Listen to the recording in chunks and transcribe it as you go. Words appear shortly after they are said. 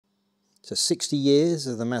So 60 years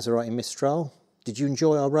of the Maserati Mistral. Did you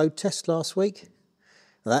enjoy our road test last week?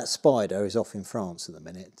 Now, that Spider is off in France at the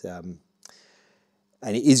minute, and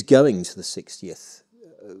it is going to the 60th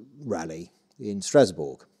rally in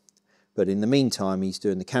Strasbourg. But in the meantime, he's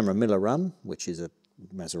doing the Camera Miller Run, which is a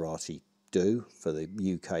Maserati do for the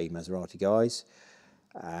UK Maserati guys,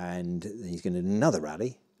 and he's going to do another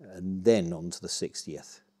rally, and then on to the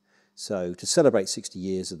 60th. So to celebrate 60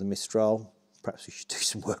 years of the Mistral, perhaps we should do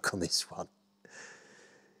some work on this one.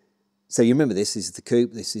 So you remember this is the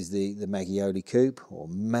coupe, this is the Maglioli coupe, or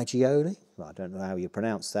Maglioli, well, I don't know how you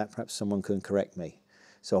pronounce that, perhaps someone can correct me.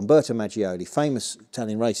 So Umberto Maglioli, famous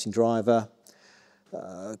Italian racing driver,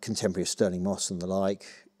 contemporary of Stirling Moss and the like.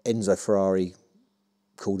 Enzo Ferrari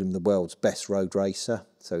called him the world's best road racer,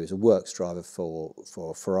 so he was a works driver for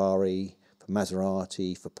Ferrari, for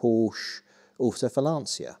Maserati, for Porsche, also for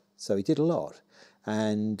Lancia, so he did a lot.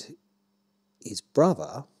 And his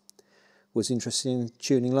brother was interested in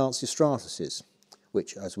tuning Lancia Stratuses,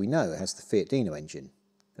 which, as we know, has the Fiat Dino engine.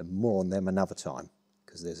 And more on them another time,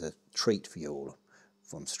 because there's a treat for you all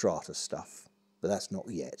from Stratus stuff, but that's not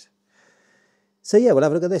yet. So yeah, we'll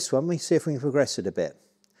have a look at this one, see if we can progress it a bit.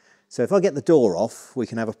 So if I get the door off, we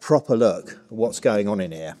can have a proper look at what's going on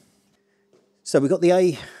in here. So we've got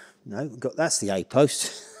the that's the A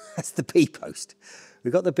post, that's the B post.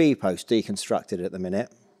 We've got the B post deconstructed at the minute,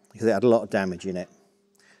 because it had a lot of damage in it.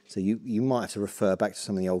 So you might have to refer back to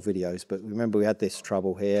some of the old videos, but remember we had this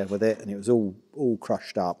trouble here with it, and it was all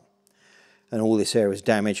crushed up. And all this area was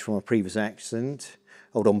damaged from a previous accident.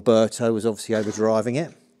 Old Umberto was obviously overdriving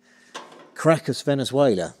it. Caracas,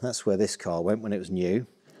 Venezuela, that's where this car went when it was new.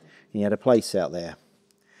 And he had a place out there.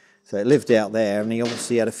 So it lived out there, and he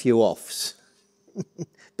obviously had a few offs.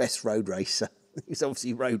 Best road racer. He's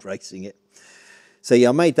obviously road racing it. So yeah,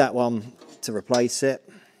 I made that one to replace it.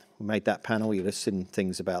 We made that panel, you'll have seen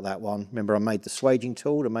things about that one. Remember I made the swaging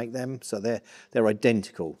tool to make them, so they're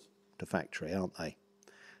identical to factory, aren't they?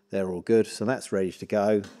 They're all good, so that's ready to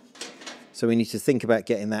go. So we need to think about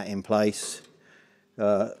getting that in place.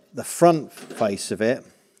 The front face of it,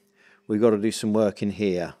 we've got to do some work in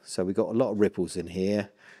here. So we've got a lot of ripples in here,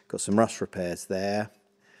 got some rust repairs there,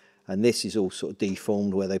 and this is all sort of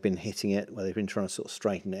deformed where they've been hitting it, where they've been trying to sort of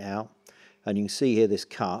straighten it out. And you can see here this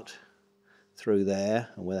cut through there,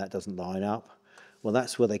 and where that doesn't line up, well,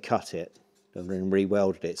 that's where they cut it and then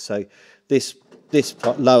re-welded it. So this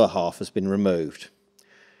lower half has been removed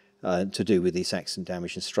to do with this accident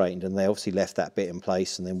damage and straightened, and they obviously left that bit in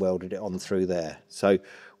place and then welded it on through there. So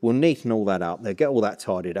we'll neaten all that up. They'll get all that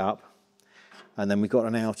tidied up, and then we've got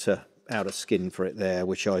an outer skin for it there,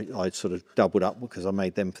 which I sort of doubled up because I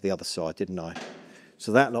made them for the other side, didn't I?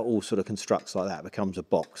 So that lot all sort of constructs like that, becomes a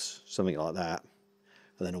box, something like that.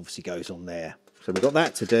 And then obviously goes on there. So we've got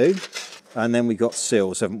that to do, and then we've got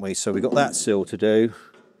sills, haven't we? So we've got that sill to do,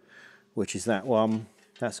 which is that one.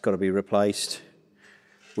 That's got to be replaced.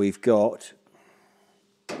 We've got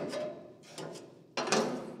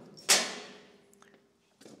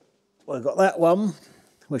that one,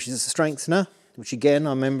 which is a strengthener, which again,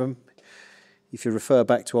 I remember, if you refer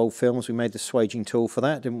back to old films, we made the swaging tool for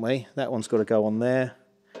that, didn't we? That one's got to go on there.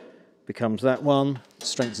 Becomes that one,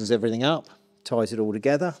 strengthens everything up, ties it all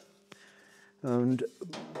together. And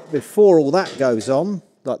before all that goes on,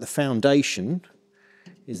 like the foundation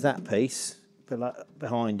is that piece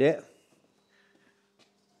behind it.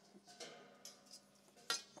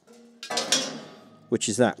 Which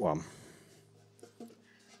is that one.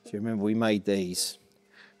 So remember we made these.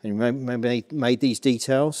 And remember we made these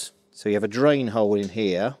details? So you have a drain hole in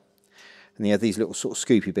here, and you have these little sort of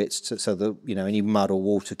scoopy bits so that, you know, any mud or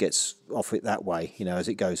water gets off it that way, you know, as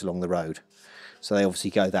it goes along the road. So they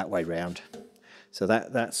obviously go that way round. So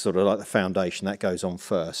that's sort of like the foundation, that goes on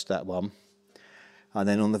first, that one. And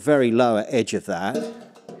then on the very lower edge of that,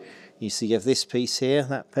 you see you have this piece here,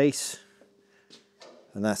 that piece,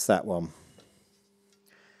 and that's that one.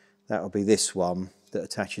 That will be this one that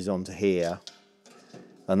attaches onto here,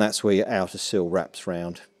 and that's where your outer sill wraps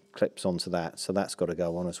round, clips onto that, so that's got to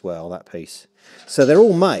go on as well, that piece. So they're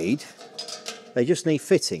all made, they just need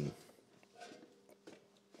fitting.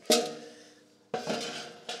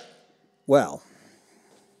 Well,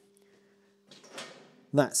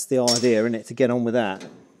 that's the idea, isn't it, to get on with that.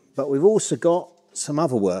 But we've also got some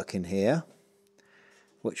other work in here,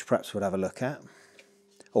 which perhaps we'll have a look at.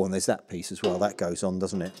 Oh, and there's that piece as well, that goes on,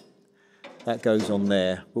 doesn't it? That goes on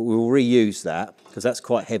there, but we'll reuse that, because that's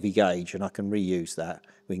quite heavy gauge, and I can reuse that.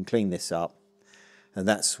 We can clean this up, and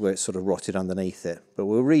that's where it's sort of rotted underneath it. But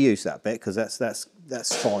we'll reuse that bit, because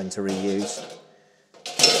that's fine to reuse.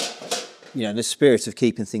 You know, in the spirit of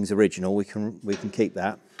keeping things original, we can keep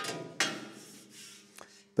that.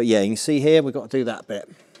 But yeah, you can see here we've got to do that bit.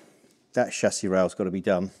 That chassis rail's got to be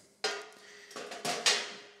done.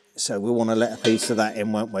 So we want to let a piece of that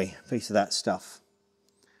in, won't we? A piece of that stuff.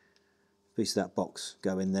 A piece of that box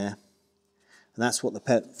go in there. And that's what the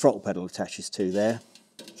throttle pedal attaches to there.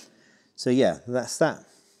 So yeah, that's that.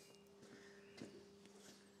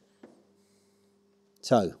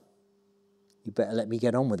 So, you better let me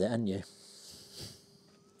get on with it, hadn't you?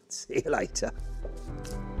 See you later.